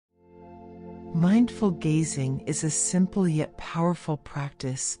Mindful gazing is a simple yet powerful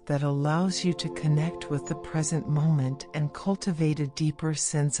practice that allows you to connect with the present moment and cultivate a deeper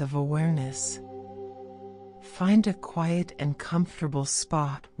sense of awareness. Find a quiet and comfortable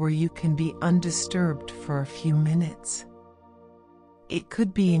spot where you can be undisturbed for a few minutes. It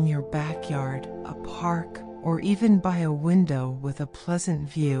could be in your backyard, a park, or even by a window with a pleasant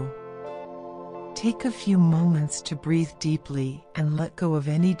view. Take a few moments to breathe deeply and let go of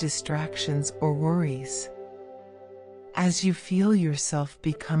any distractions or worries. As you feel yourself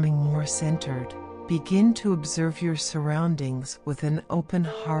becoming more centered, begin to observe your surroundings with an open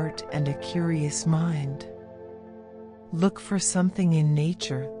heart and a curious mind. Look for something in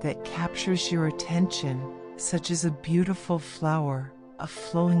nature that captures your attention, such as a beautiful flower, a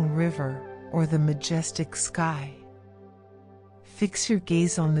flowing river, or the majestic sky. Fix your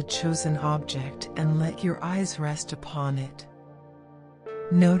gaze on the chosen object and let your eyes rest upon it.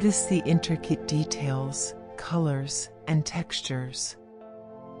 Notice the intricate details, colors, and textures.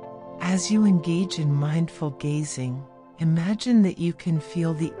 As you engage in mindful gazing, imagine that you can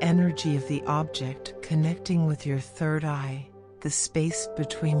feel the energy of the object connecting with your third eye, the space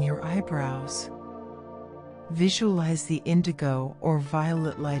between your eyebrows. Visualize the indigo or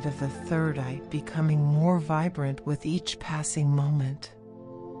violet light of the third eye becoming more vibrant with each passing moment.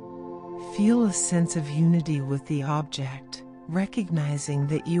 Feel a sense of unity with the object, recognizing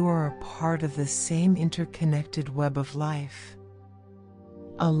that you are a part of the same interconnected web of life.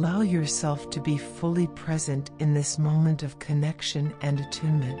 Allow yourself to be fully present in this moment of connection and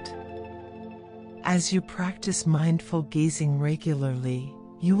attunement. As you practice mindful gazing regularly,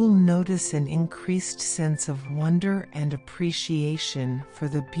 you will notice an increased sense of wonder and appreciation for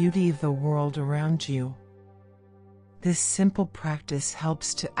the beauty of the world around you. This simple practice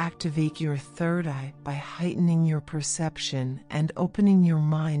helps to activate your third eye by heightening your perception and opening your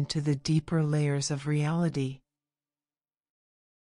mind to the deeper layers of reality.